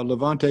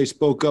 Levante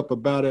spoke up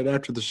about it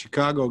after the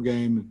Chicago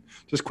game and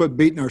just quit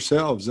beating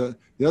ourselves. The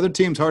other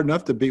team's hard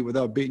enough to beat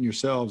without beating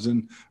yourselves.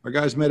 And our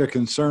guys made a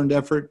concerted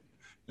effort,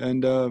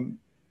 and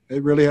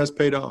it really has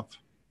paid off.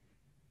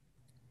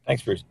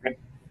 Thanks, Bruce. Okay.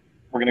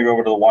 We're going to go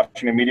over to the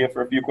Washington media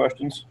for a few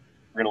questions.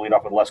 We're going to lead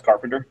off with Les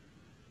Carpenter.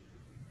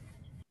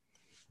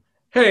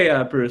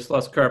 Hey, Bruce,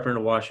 Les Carpenter,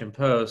 Washington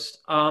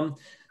Post.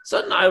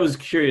 Something I was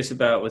curious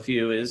about with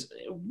you is,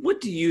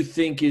 what do you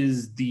think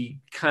is the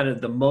kind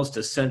of the most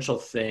essential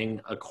thing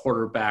a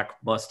quarterback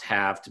must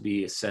have to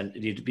be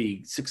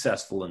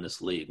successful in this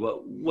league?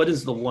 What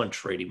is the one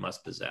trait he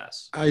must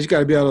possess? He's got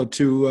to be able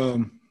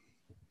to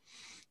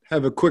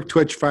have a quick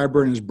twitch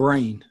fiber in his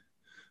brain.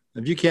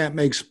 If you can't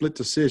make split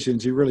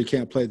decisions, you really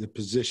can't play the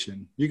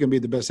position. You can be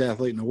the best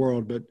athlete in the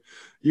world, but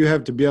you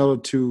have to be able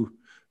to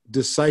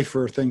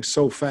decipher things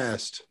so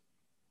fast.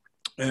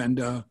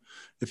 And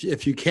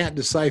if you can't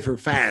decipher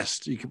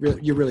fast,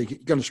 you're really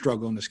going to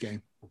struggle in this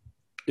game.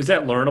 Is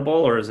that learnable,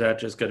 or is that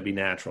just going to be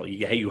natural?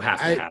 You have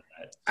to have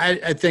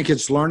that. I think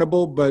it's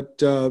learnable, but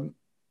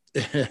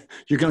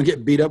you're going to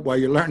get beat up while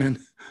you're learning.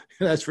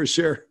 That's for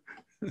sure.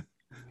 All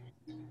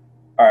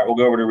right, we'll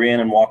go over to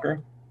Rhiannon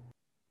Walker.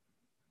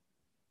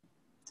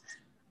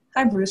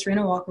 Hi, Bruce.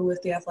 Rena Walker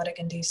with The Athletic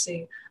in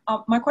D.C.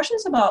 My question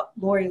is about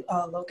Lori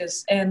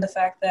Locust and the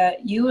fact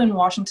that you and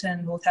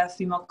Washington both have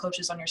female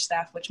coaches on your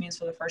staff, which means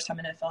for the first time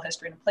in NFL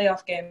history in a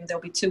playoff game, there'll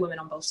be 2 women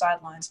on both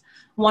sidelines.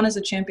 One is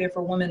a champion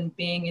for women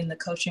being in the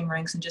coaching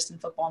ranks and just in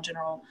football in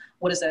general.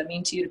 What does that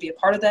mean to you to be a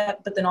part of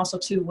that? But then also,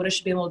 too, what does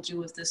she be able to do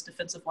with this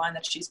defensive line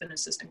that she's been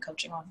assistant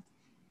coaching on?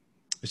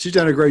 She's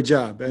done a great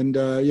job. And,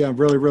 I'm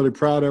really, really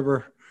proud of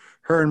her.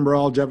 Her and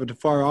Maral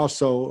Javitafar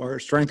also are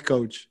strength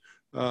coach.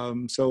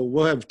 So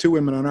we'll have 2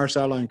 women on our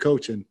sideline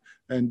coaching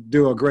and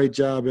do a great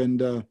job.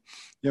 And, I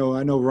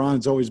know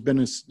Ron's always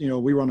been,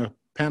 we run a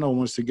panel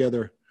once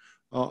together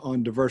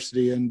on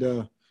diversity.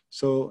 And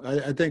so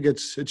I think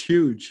it's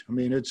huge. I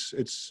mean,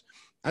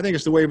 I think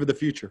it's the wave of the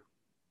future.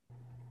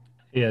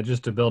 Yeah,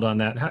 just to build on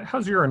that,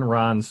 how's your and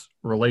Ron's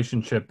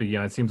relationship?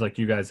 It seems like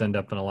you guys end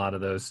up in a lot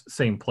of those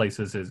same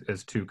places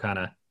as 2 kind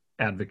of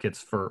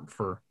advocates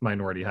for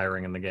minority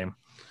hiring in the game.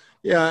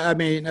 Yeah, I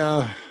mean,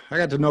 I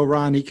got to know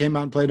Ron. He came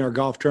out and played in our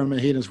golf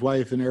tournament, he and his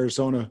wife in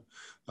Arizona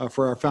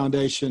for our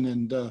foundation.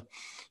 And,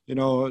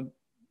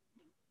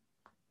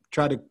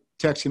 tried to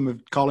text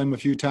him, call him a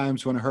few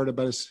times when I heard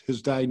about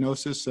his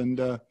diagnosis. And,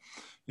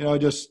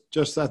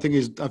 just I think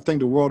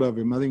the world of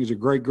him. I think he's a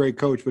great, great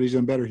coach, but he's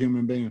a better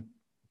human being.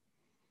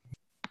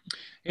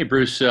 Hey,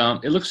 Bruce,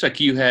 it looks like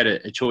you had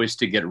a choice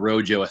to get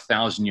Rojo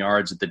 1,000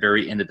 yards at the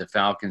very end of the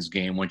Falcons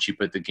game once you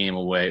put the game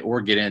away,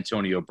 or get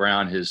Antonio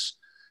Brown his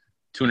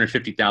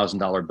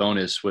 $250,000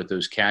 bonus with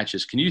those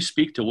catches. Can you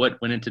speak to what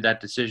went into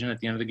that decision at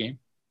the end of the game?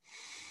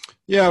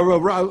 Yeah,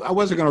 I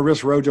wasn't going to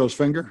risk Rojo's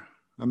finger.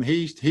 I mean,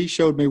 he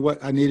showed me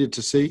what I needed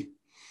to see.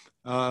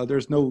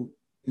 There's no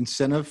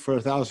incentive for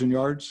 1,000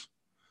 yards.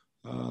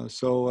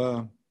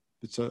 So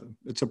it's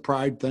a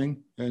pride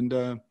thing.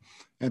 And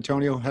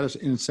Antonio had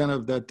an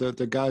incentive that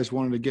the guys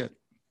wanted to get.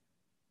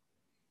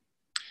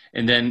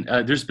 And then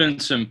there's been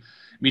some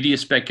media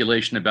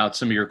speculation about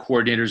some of your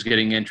coordinators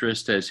getting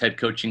interest as head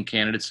coaching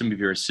candidates, some of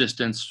your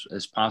assistants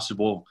as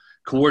possible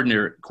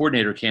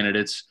coordinator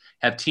candidates.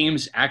 Have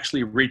teams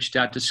actually reached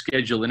out to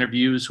schedule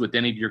interviews with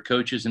any of your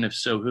coaches, and if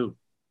so, who?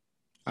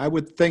 I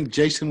would think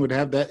Jason would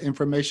have that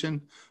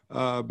information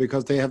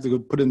because they have to go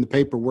put in the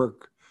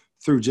paperwork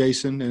through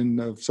Jason,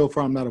 and so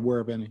far I'm not aware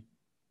of any.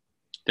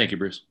 Thank you,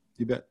 Bruce.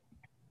 You bet.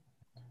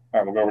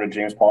 All right, we'll go over to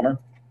James Palmer.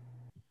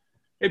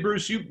 Hey,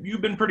 Bruce,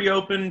 you've been pretty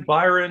open,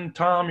 Byron,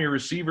 Tom, your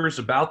receivers,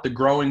 about the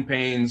growing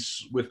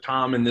pains with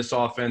Tom in this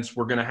offense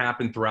were going to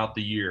happen throughout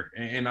the year.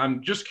 And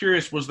I'm just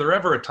curious, was there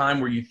ever a time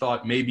where you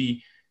thought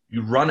maybe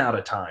you run out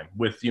of time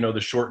with, the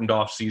shortened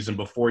off season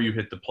before you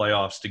hit the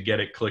playoffs to get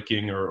it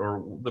clicking,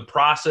 or the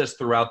process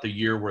throughout the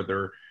year? Were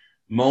there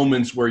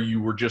moments where you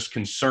were just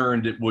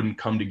concerned it wouldn't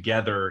come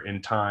together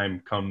in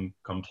time come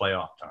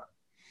playoff time?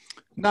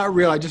 Not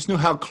really. I just knew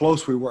how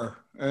close we were.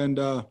 And,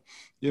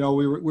 we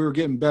were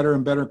getting better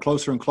and better,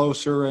 closer and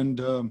closer.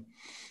 And,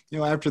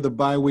 after the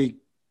bye week,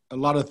 a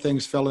lot of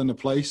things fell into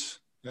place.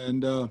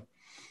 And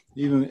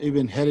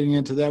even heading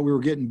into that, we were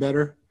getting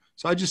better.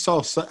 So I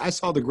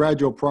saw the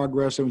gradual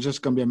progress. It was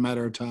just going to be a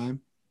matter of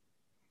time.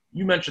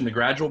 You mentioned the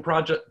gradual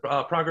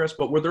progress,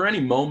 but were there any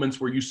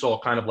moments where you saw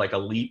kind of like a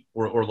leap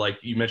or like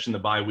you mentioned the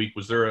bye week?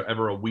 Was there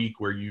ever a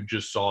week where you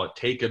just saw it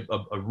take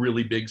a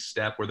really big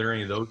step? Were there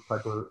any of those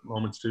type of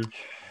moments too?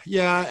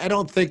 Yeah, I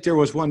don't think there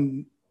was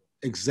one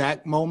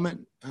exact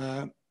moment.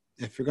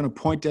 If you're going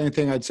to point to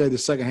anything, I'd say the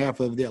second half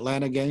of the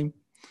Atlanta game.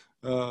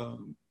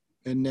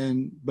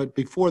 But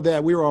before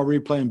that, we were already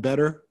playing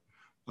better,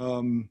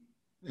 and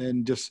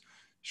just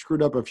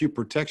screwed up a few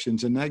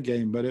protections in that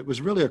game. But it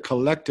was really a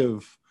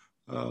collective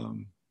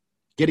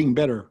getting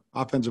better.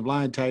 Offensive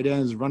line, tight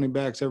ends, running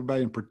backs,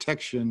 everybody in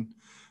protection,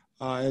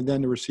 and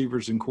then the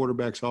receivers and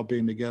quarterbacks all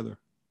being together.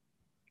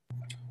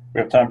 We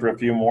have time for a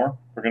few more.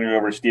 We're going to go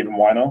over to Stephen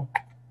Wino.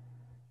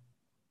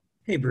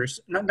 Hey, Bruce.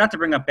 Not to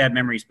bring up bad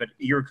memories, but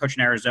you were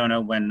coaching Arizona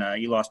when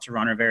you lost to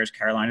Ron Rivera's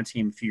Carolina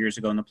team a few years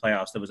ago in the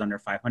playoffs that was under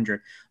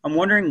 500. I'm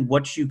wondering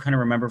what you kind of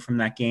remember from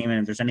that game and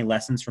if there's any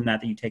lessons from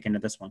that you take into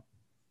this one.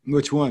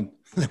 Which one?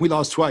 We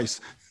lost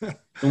twice.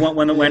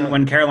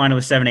 When Carolina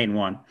was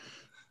 7-8-1.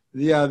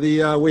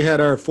 Yeah, we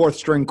had our fourth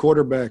string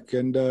quarterback,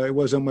 and it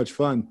wasn't much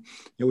fun.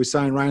 We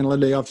signed Ryan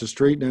Lindley off the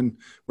street, and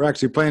we're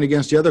actually playing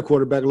against the other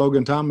quarterback.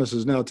 Logan Thomas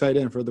is now tight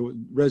end for the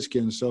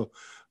Redskins. So,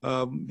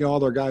 all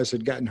their guys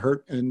had gotten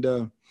hurt, and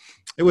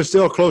it was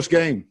still a close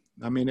game.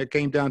 I mean, it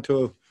came down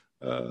to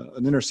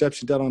an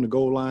interception down on the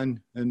goal line,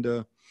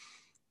 and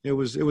it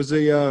was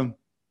a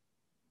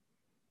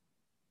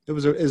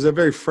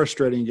very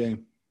frustrating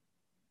game.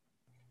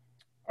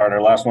 All right,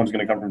 our last one's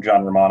going to come from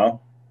John Romano.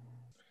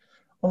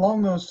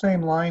 Along those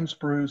same lines,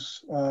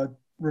 Bruce,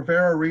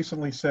 Rivera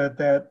recently said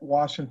that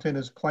Washington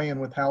is playing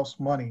with house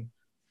money.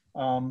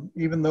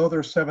 Even though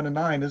they're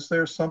 7-9, is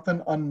there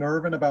something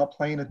unnerving about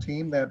playing a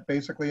team that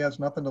basically has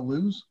nothing to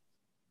lose?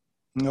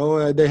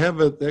 No, they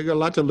got a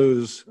lot to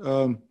lose.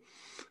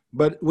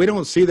 But we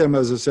don't see them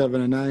as a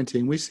 7-9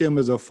 team. We see them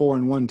as a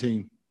 4-1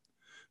 team,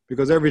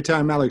 because every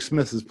time Alex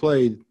Smith has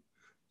played,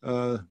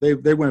 they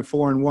went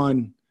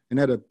 4-1 and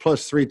had a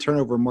 +3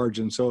 turnover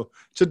margin. So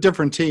it's a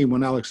different team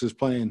when Alex is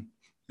playing.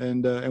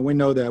 And we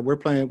know that we're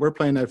playing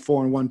that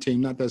 4-1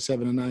 team, not that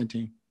 7-9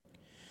 team.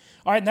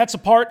 All right, and that's a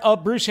part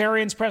of Bruce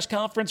Arians' press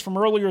conference from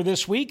earlier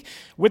this week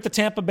with the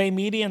Tampa Bay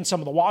media and some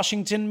of the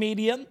Washington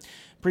media.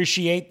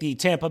 Appreciate the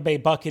Tampa Bay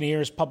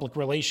Buccaneers Public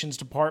Relations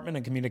Department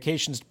and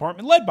Communications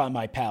Department, led by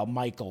my pal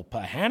Michael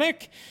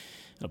Pahanik.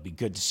 It'll be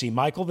good to see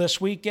Michael this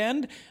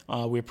weekend.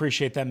 We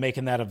appreciate them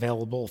making that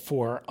available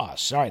for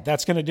us. All right,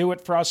 that's going to do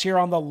it for us here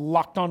on the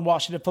Locked On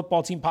Washington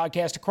Football Team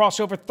podcast. A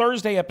crossover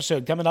Thursday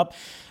episode coming up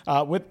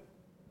with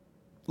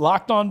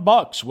Locked On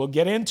Bucks. We'll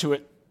get into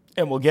it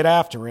and we'll get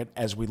after it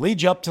as we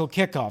lead you up till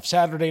kickoff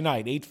Saturday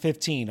night,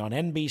 8:15 on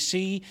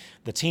NBC,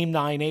 the Team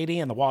 980,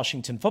 and the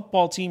Washington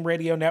Football Team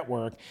Radio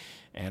Network.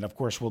 And, of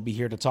course, we'll be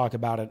here to talk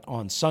about it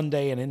on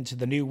Sunday and into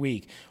the new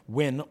week,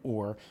 win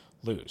or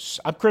lose.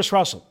 I'm Chris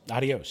Russell.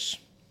 Adios.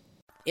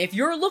 If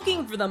you're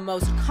looking for the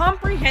most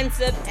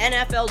comprehensive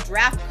NFL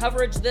draft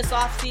coverage this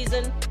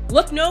offseason,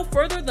 look no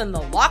further than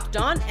the Locked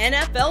On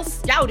NFL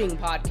Scouting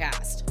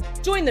Podcast.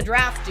 Join the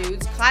draft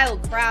dudes, Kyle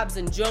Krabs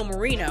and Joe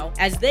Marino,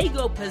 as they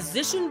go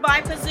position by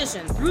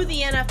position through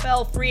the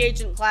NFL free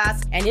agent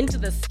class and into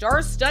the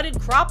star-studded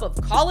crop of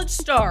college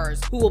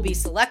stars who will be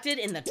selected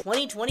in the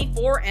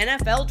 2024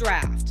 NFL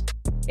Draft.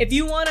 If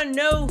you want to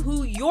know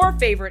who your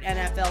favorite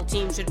NFL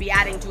team should be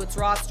adding to its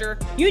roster,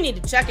 you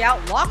need to check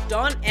out Locked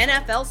On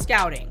NFL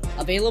Scouting,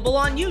 available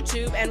on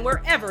YouTube and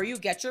wherever you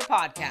get your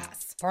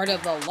podcasts. Part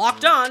of the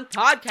Locked On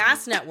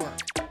Podcast Network,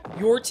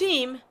 your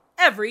team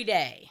every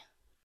day.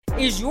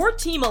 Is your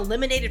team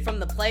eliminated from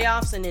the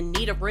playoffs and in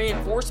need of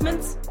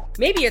reinforcements?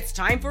 Maybe it's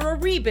time for a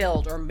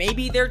rebuild, or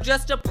maybe they're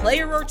just a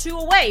player or two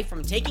away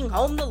from taking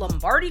home the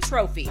Lombardi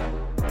Trophy.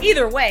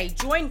 Either way,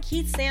 join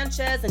Keith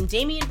Sanchez and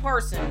Damian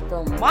Parson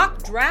for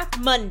Mock Draft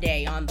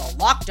Monday on the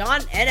Locked On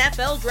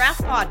NFL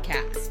Draft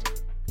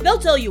Podcast. They'll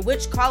tell you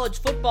which college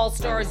football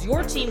stars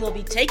your team will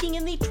be taking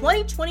in the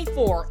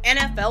 2024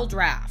 NFL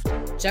Draft.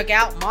 Check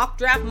out Mock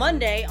Draft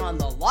Monday on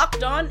the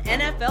Locked On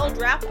NFL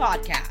Draft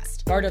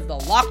Podcast, part of the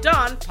Locked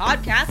On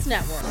Podcast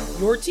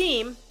Network, your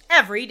team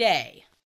every day.